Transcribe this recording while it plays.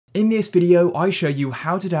In this video, I show you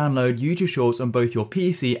how to download YouTube Shorts on both your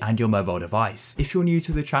PC and your mobile device. If you're new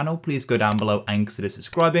to the channel, please go down below and consider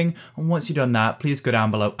subscribing. And once you've done that, please go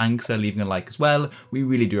down below and consider leaving a like as well. We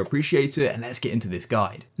really do appreciate it, and let's get into this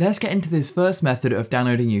guide. Let's get into this first method of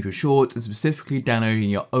downloading YouTube Shorts, and specifically downloading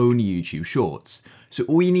your own YouTube Shorts. So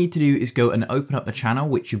all you need to do is go and open up the channel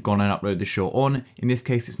which you've gone and uploaded the short on. In this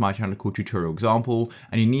case, it's my channel called Tutorial Example,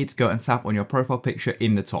 and you need to go and tap on your profile picture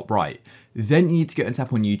in the top right. Then you need to go and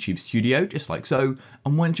tap on YouTube Studio, just like so.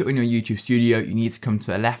 And once you're in your YouTube Studio, you need to come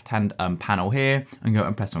to the left-hand panel here and go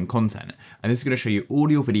and press on Content. And this is going to show you all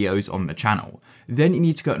your videos on the channel. Then you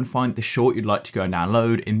need to go and find the short you'd like to go and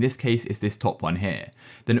download. In this case, it's this top one here.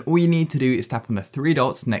 Then all you need to do is tap on the three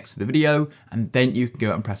dots next to the video, and then you can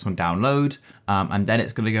go and press on Download. And then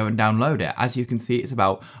it's going to go and download it. As you can see, it's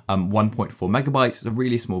about 1.4 megabytes. It's a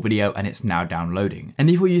really small video, and it's now downloading. And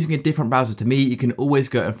if you're using a different browser to me, you can always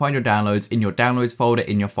go and find your downloads in your downloads folder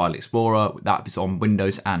in your file explorer. That is on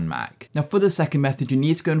Windows and Mac. Now for the second method, you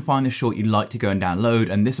need to go and find the short you'd like to go and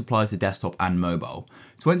download, and this applies to desktop and mobile.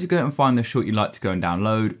 So once you go and find the short you'd like to go and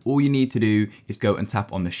download, all you need to do is go and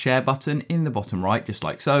tap on the share button in the bottom right, just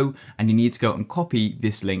like so, and you need to go and copy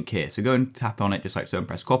this link here. So go and tap on it just like so and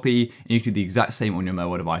press copy, and you can do the exact same on your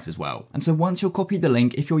mobile device as well. And so once you've copied the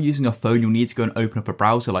link, if you're using a phone, you'll need to go and open up a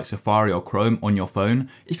browser like Safari or Chrome on your phone.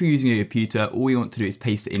 If you're using a computer, all you want to do is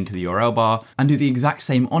paste it into the URL bar and do the exact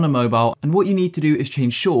same on a mobile. And what you need to do is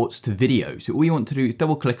change shorts to video. So all you want to do is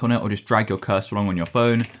double click on it or just drag your cursor along on your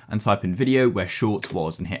phone and type in video where shorts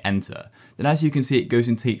was and hit enter. Then as you can see, it goes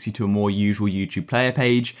and takes you to a more usual YouTube player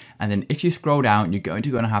page. And then if you scroll down, you're going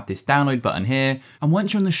to go and have this download button here. And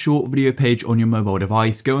once you're on the short video page on your mobile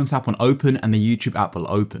device, go and tap on open and the YouTube app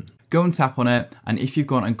will open. Go and tap on it, and if you've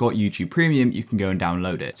gone and got YouTube Premium, you can go and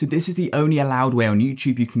download it. So this is the only allowed way on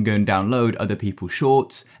YouTube you can go and download other people's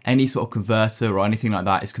shorts. Any sort of converter or anything like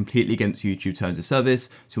that is completely against YouTube terms of service,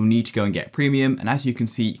 so you'll need to go and get Premium, and as you can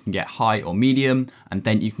see, you can get high or medium, and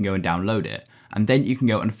then you can go and download it. And then you can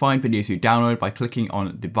go and find videos you download by clicking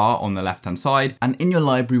on the bar on the left hand side, and in your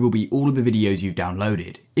library will be all of the videos you've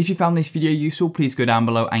downloaded. If you found this video useful, please go down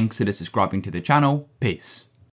below and consider subscribing to the channel. Peace.